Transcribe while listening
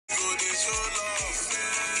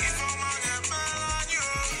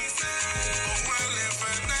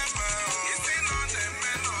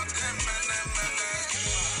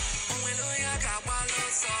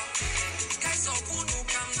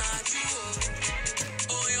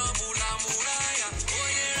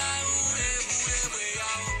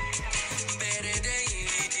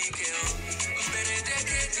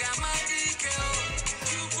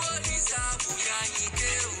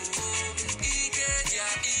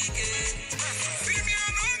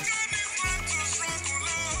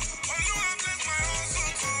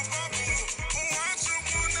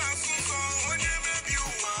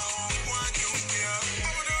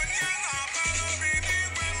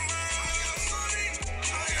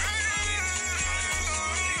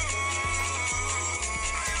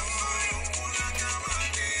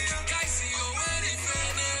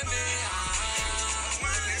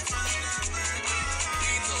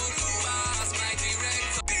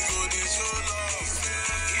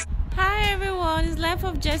Life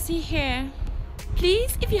of Jessie here.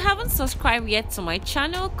 Please, if you haven't subscribed yet to my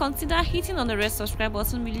channel, consider hitting on the red subscribe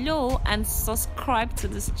button below and subscribe to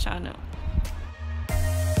this channel.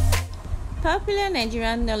 Popular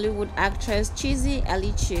Nigerian Nollywood actress Chizzy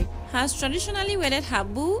Alichi has traditionally wedded her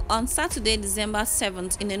boo on Saturday, December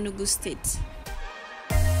 7th in Enugu State.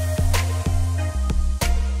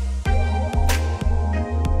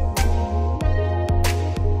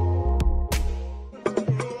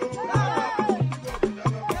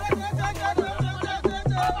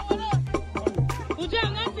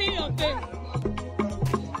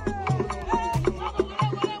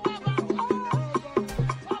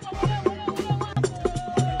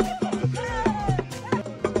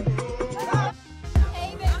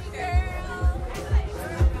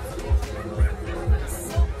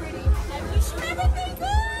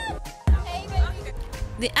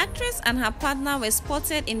 The actress and her partner were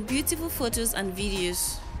spotted in beautiful photos and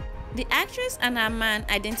videos. The actress and her man,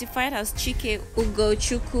 identified as Chike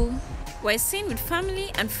Ugochukwu, were seen with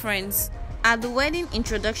family and friends at the wedding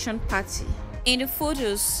introduction party. In the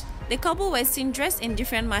photos, the couple were seen dressed in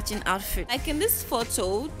different matching outfits. Like in this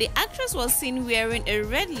photo, the actress was seen wearing a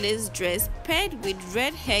red lace dress paired with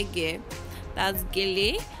red hair gear, that's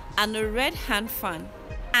gele, and a red hand fan.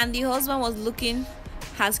 And the husband was looking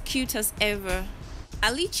as cute as ever.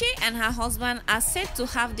 Alichi and her husband are set to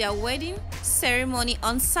have their wedding ceremony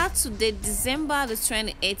on Saturday, December the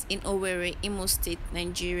 28th in Owerri, Imo State,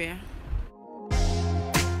 Nigeria.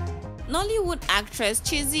 Nollywood actress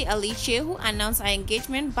Chizzy Alichi, who announced her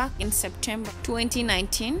engagement back in September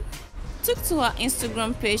 2019, took to her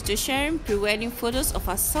Instagram page to sharing pre-wedding photos of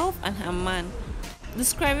herself and her man.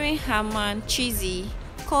 Describing her man, Chizzy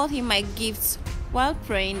called him my gift while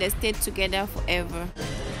praying they stayed together forever.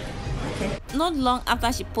 Not long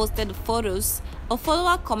after she posted the photos, a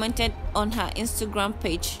follower commented on her Instagram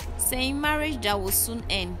page saying marriage that will soon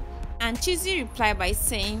end, and Chizzy replied by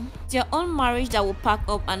saying, "Their own marriage that will pack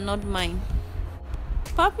up and not mine."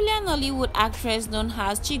 Popular Nollywood actress known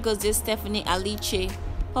as Chigozie Stephanie Alichi,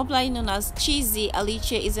 popularly known as Chizzy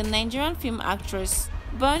Alichi, is a Nigerian film actress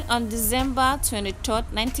born on December 23,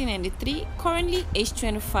 1993, currently age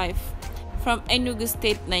 25, from Enugu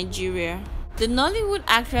State, Nigeria. The Nollywood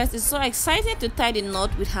actress is so excited to tie the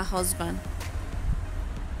knot with her husband.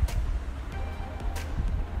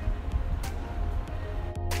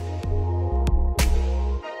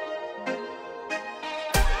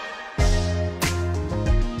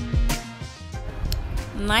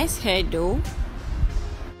 Nice hair though.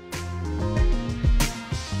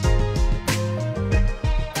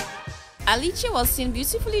 Alichi was seen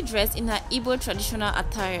beautifully dressed in her Igbo traditional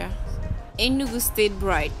attire, Enugu State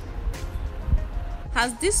bride,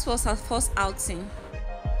 as this was her first outing.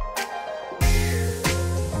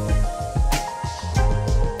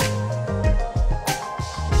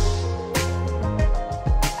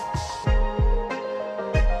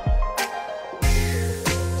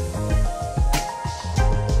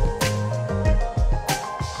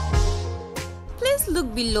 Please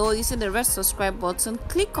look below, you see the red subscribe button,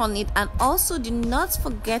 click on it, and also do not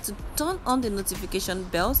forget to turn on the notification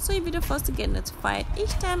bell so you'll be the first to get notified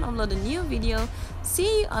each time I upload a new video.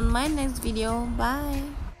 See you on my next video.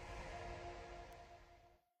 Bye.